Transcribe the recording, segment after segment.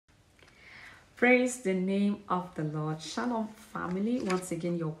Praise the name of the Lord. Shalom, family. Once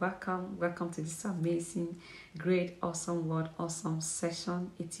again, you're welcome. Welcome to this amazing, great, awesome word, awesome session.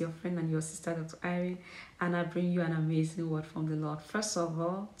 It's your friend and your sister, Dr. Irene, and I bring you an amazing word from the Lord. First of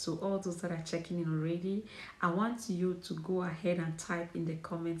all, to all those that are checking in already, I want you to go ahead and type in the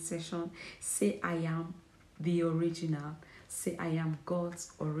comment section, say, I am the original. Say, I am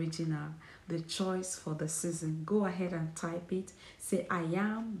God's original, the choice for the season. Go ahead and type it. Say, I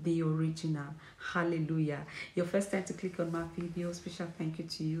am the original. Hallelujah. Your first time to click on my video, special thank you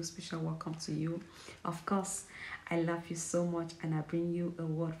to you. Special welcome to you. Of course, I love you so much and I bring you a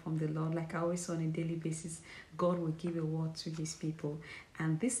word from the Lord. Like I always say on a daily basis, God will give a word to his people.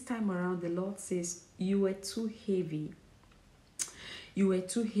 And this time around, the Lord says, you were too heavy. You were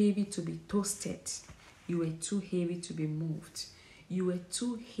too heavy to be toasted. You were too heavy to be moved. You were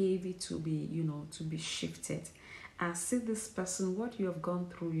too heavy to be, to be shifted. I see this person, what you have gone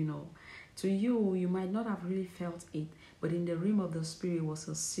through, to you, you might not have really felt it, but in the realm of the spirit, it was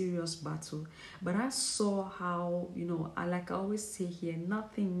a serious battle. But I saw how, like I always say here,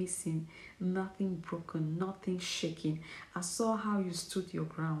 nothing missing, nothing broken, nothing shaking. I saw how you stood your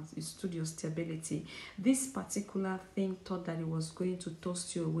ground, you stood your stability. This particular thing thought that it was going to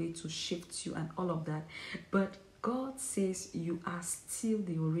toss you away, to shift you and all of that. But God says you are still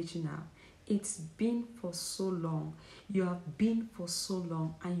the original. It's been for so long. You have been for so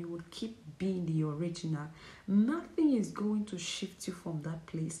long and you will keep being the original. Nothing is going to shift you from that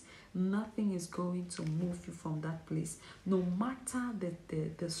place. Nothing is going to move you from that place. No matter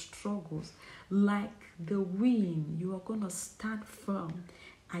the struggles, like the wind, you are going to stand firm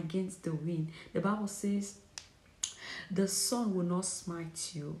against the wind. The Bible says, the sun will not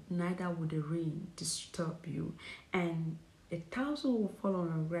smite you, neither will the rain disturb you. And 1,000 will fall on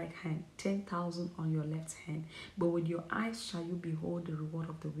your right hand, 10,000 on your left hand. But with your eyes shall you behold the reward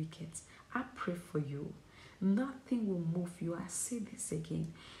of the wicked. I pray for you. Nothing will move you. I say this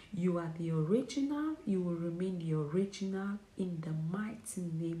again. You are the original. You will remain the original in the mighty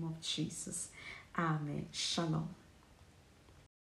name of Jesus. Amen. Shalom.